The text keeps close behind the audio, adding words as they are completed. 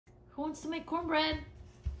Who wants to make cornbread?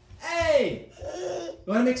 Hey! You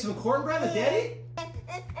want to make some cornbread with Daddy?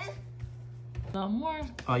 No more.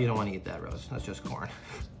 Oh, you don't want to eat that, Rose. That's just corn.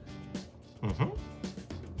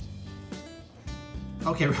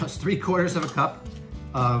 Okay, Rose, 3/4 of a cup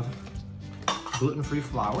of gluten-free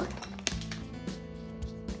flour.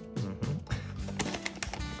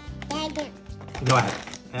 Go ahead.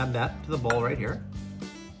 Add that to the bowl right here.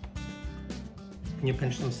 Can you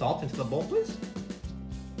pinch some salt into the bowl, please?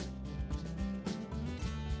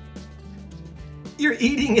 You're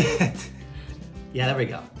eating it! Yeah, there we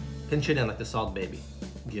go. Pinch it in like the salt baby.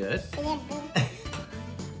 Good.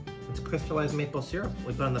 It's crystallized maple syrup.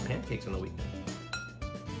 We put on the pancakes on the weekend.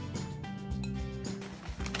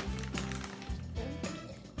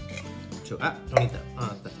 So, don't eat that.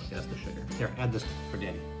 That's okay, that's the sugar. Here, add this for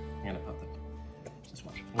Daddy. I'm gonna put that. Just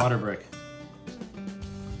watch. Water break.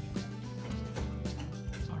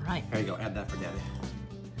 All right. There you go, add that for Daddy.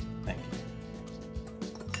 Thank you.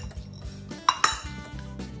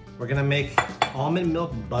 We're gonna make almond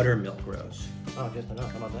milk buttermilk, Rose. Oh, just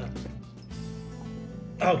enough, how about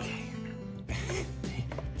that? Okay.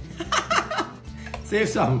 Save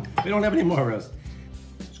some. We don't have any more, Rose.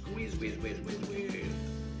 Squeeze, squeeze, squeeze, squeeze, squeeze.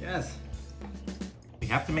 Yes. We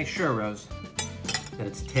have to make sure, Rose, that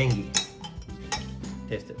it's tangy.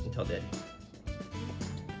 Taste it and tell Daddy.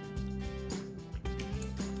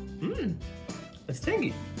 Mmm, it's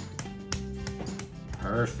tangy.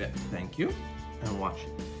 Perfect, thank you. And watch,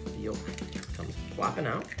 the yolk comes plopping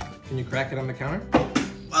out. Can you crack it on the counter?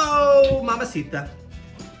 Whoa, mamacita.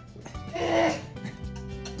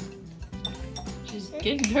 She's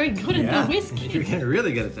getting very good at the whiskey. You're getting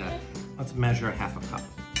really good at that. Let's measure 1/2 cup.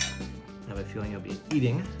 I have a feeling you'll be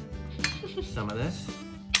eating some of this.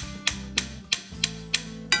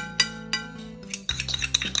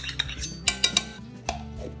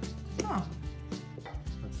 Oh.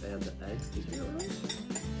 Let's add the eggs to here, Rose.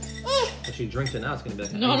 If she drinks it now, it's gonna be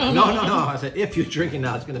like No. I said if you drink it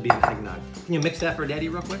now, it's gonna be an eggnog. Can you mix that for Daddy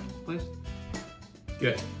real quick, please?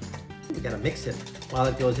 Good. We gotta mix it while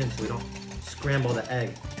it goes in so we don't scramble the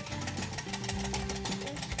egg.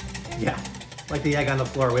 Yeah, like the egg on the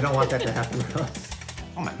floor. We don't want that to happen, Rose.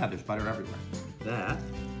 Oh my God, there's butter everywhere. That.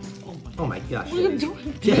 Oh my gosh. What are you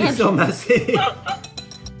doing? It's so messy.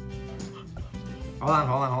 Hold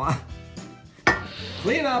on.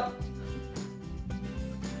 Clean up.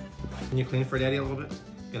 Can you clean for Daddy a little bit?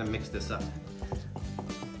 I'm gonna mix this up.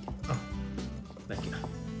 Oh, thank you.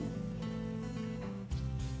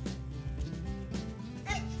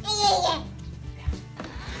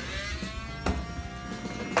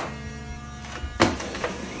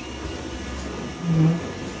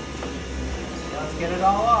 Let's get it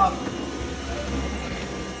all up.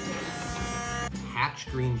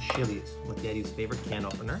 Hatch green chilies with Daddy's favorite can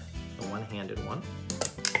opener, the one-handed one.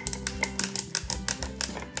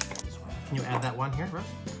 Can you add that one here, Russ?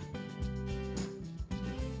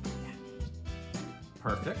 Yeah.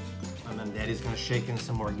 Perfect. And then Daddy's gonna shake in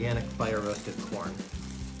some organic fire-roasted corn.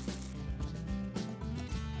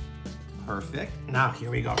 Perfect. Now here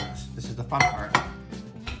we go, Russ. This is the fun part.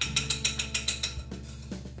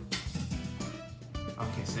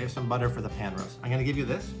 Okay, save some butter for the pan roast. I'm gonna give you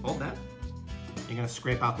this. Hold that. You're gonna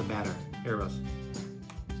scrape out the batter. Here, Rose.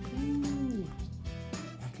 Ooh.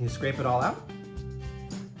 Can you scrape it all out?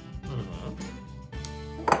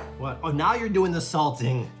 What? Oh, now you're doing the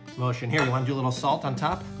salting motion. Here, you wanna do a little salt on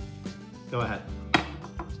top? Go ahead.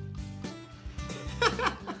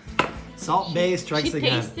 Salt Bae strikes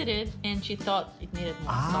again. She tasted it and she thought it needed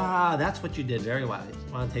more salt. Ah, that's what you did. Very well.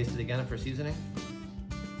 Wanna taste it again for seasoning?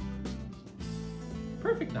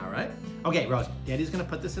 Perfect now, right? Okay, Rose, Daddy's gonna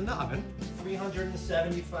put this in the oven.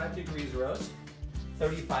 375 degrees, Rose.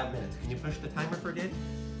 35 minutes. Can you push the timer for Daddy?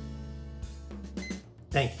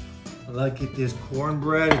 Thank you. Look at this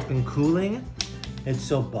cornbread. It's been cooling. It's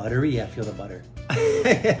so buttery. Yeah, feel the butter. Ooh,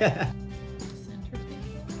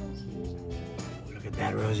 look at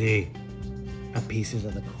that, Rosie. Got pieces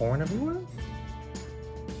of the corn everywhere.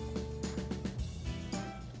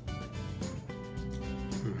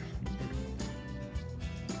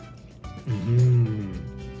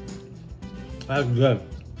 That's good.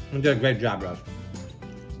 You did a great job, Rose.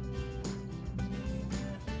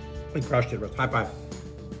 We crushed it, Rose. High five.